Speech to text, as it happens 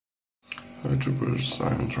Hi troopers,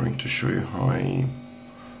 I'm trying to show you how I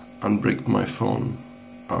unbricked my phone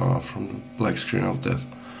from the black screen of death.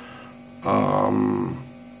 I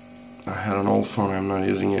had an old phone, I'm not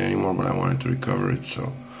using it anymore, but I wanted to recover it,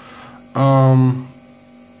 so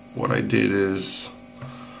what I did is,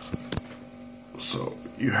 so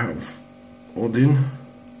you have Odin,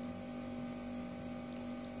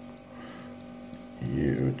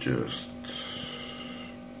 you just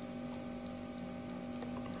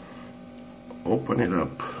open it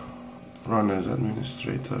up, run as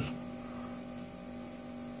administrator.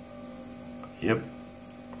 Yep,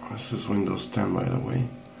 this is Windows 10 by the way.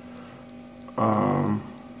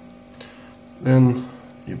 Then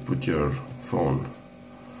you put your phone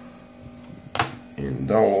in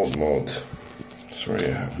download mode. Sorry,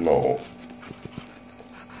 I have no,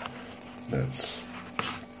 that's,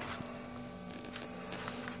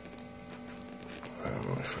 I don't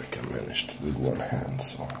know if I can manage to do it with one hand,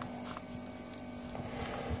 so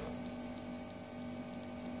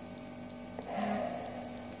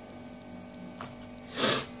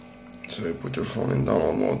you put your phone in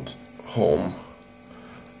download mode, home,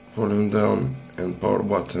 volume down and power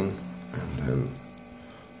button, and then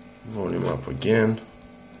volume up again,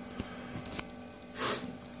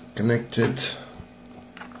 connected.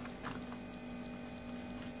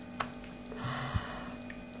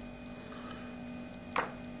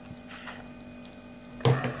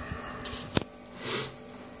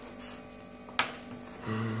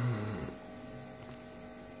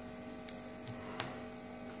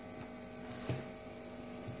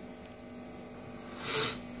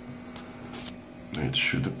 It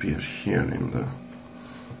should appear here in the,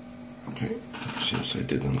 okay, since I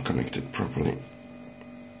didn't connect it properly.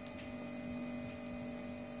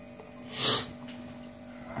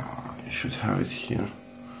 You should have it here,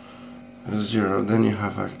 0, then you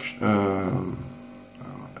have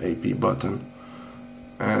AP button,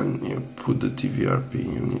 and you put the twrp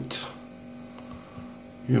unit.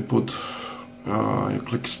 You put, you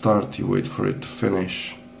click start, you wait for it to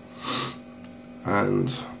finish, and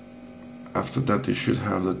after that you should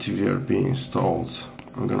have the twrp installed.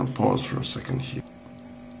 I'm gonna pause for a second here.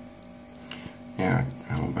 Yeah,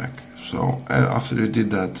 hello back. So after you did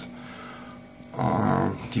that,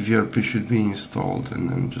 twrp should be installed, and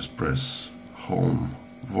then just press home,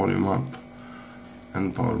 volume up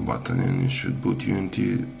and power button, and it should boot you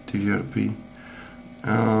into twrp.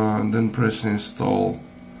 Then press install.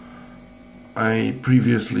 I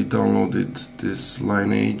previously downloaded this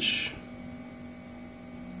lineage.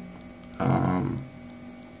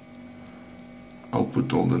 I'll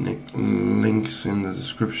put all the links in the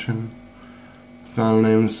description, file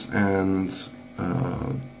names and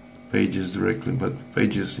pages directly, but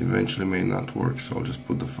pages eventually may not work, so I'll just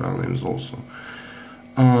put the file names also.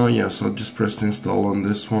 Yeah, so just press install on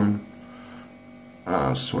this one,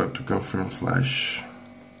 swipe to confirm flash,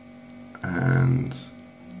 and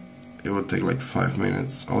it will take like 5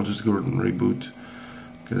 minutes. I'll just go and reboot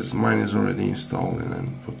because mine is already installed, and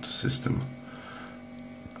then put the system.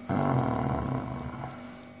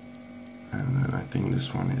 And then I think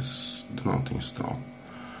this one is do not install.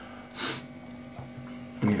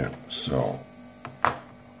 Yeah, so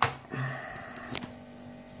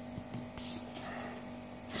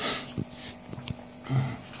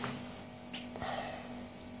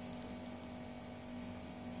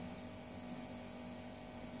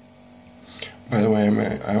by the way,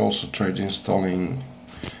 I also tried installing,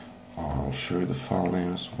 I'll show you the file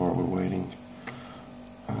names while we're waiting.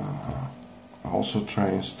 I also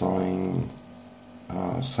tried installing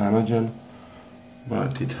cyanogen,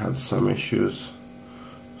 but it had some issues,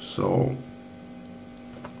 so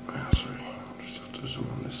sorry, I just have to zoom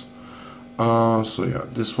on this. So yeah,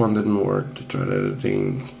 this one didn't work to try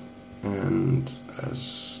editing, and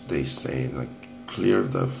as they say, like, clear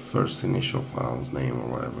the first initial file name or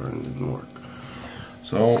whatever, and it didn't work.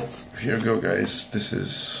 So here you go guys, this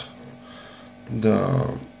is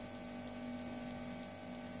the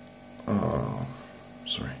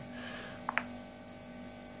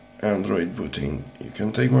Android booting. You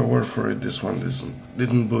can take my word for it, this one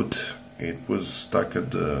didn't boot. It was stuck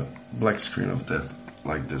at the black screen of death,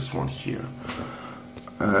 like this one here.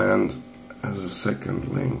 And as a second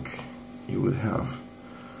link you would have,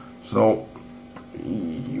 so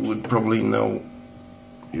you would probably know,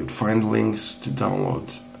 you'd find links to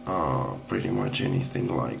download pretty much anything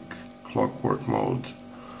like clockwork mode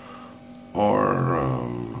or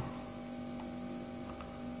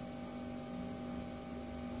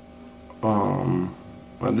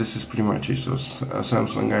but this is pretty much it. So a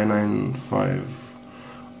Samsung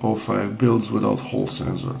i9505 builds without Hall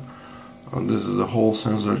sensor. This is the Hall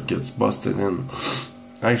sensor, it gets busted in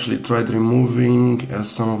I actually tried removing, as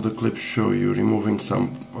some of the clips show you, removing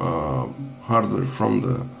some hardware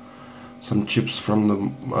from some chips from the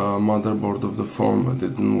motherboard of the phone, but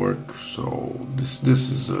it didn't work. So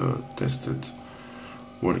this is a tested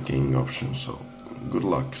working option, so good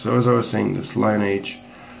luck. So as I was saying, this lineage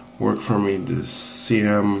worked for me. This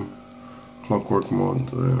CM clockwork mode,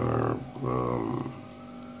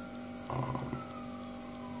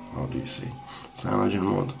 how do you say, cyanogen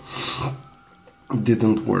mode,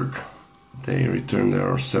 didn't work. They returned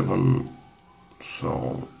error 7.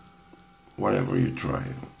 So whatever you try,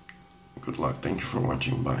 good luck. Thank you for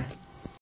watching. Bye.